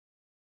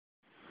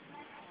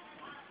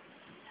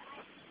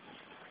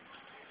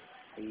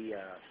Hey,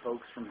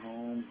 folks from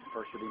home,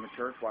 First Redeemer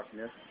Church watching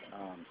this,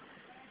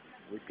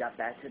 we've got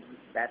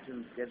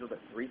baptism scheduled at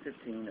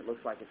 3:15. It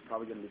looks like it's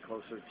probably going to be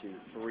closer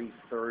to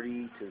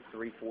 3:30 to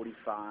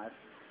 3:45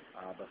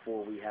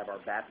 before we have our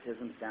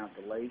baptisms down at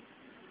the lake.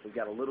 We've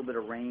got a little bit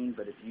of rain,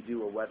 but if you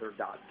do a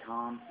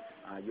weather.com,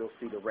 you'll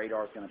see the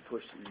radar is going to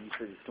push, and you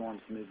see the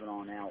storms moving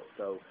on out.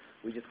 So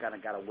we just kind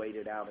of got to wait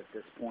it out at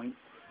this point,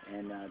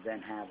 and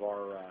then have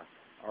our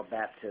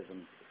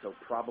baptisms. So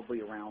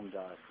probably around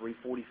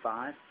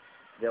 3:45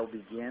 they'll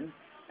begin,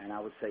 and I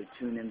would say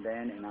tune in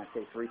then, and I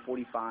say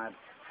 3:45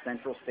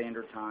 Central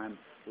Standard Time,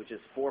 which is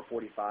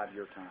 4:45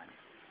 your time.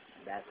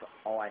 That's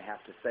all I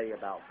have to say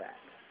about that.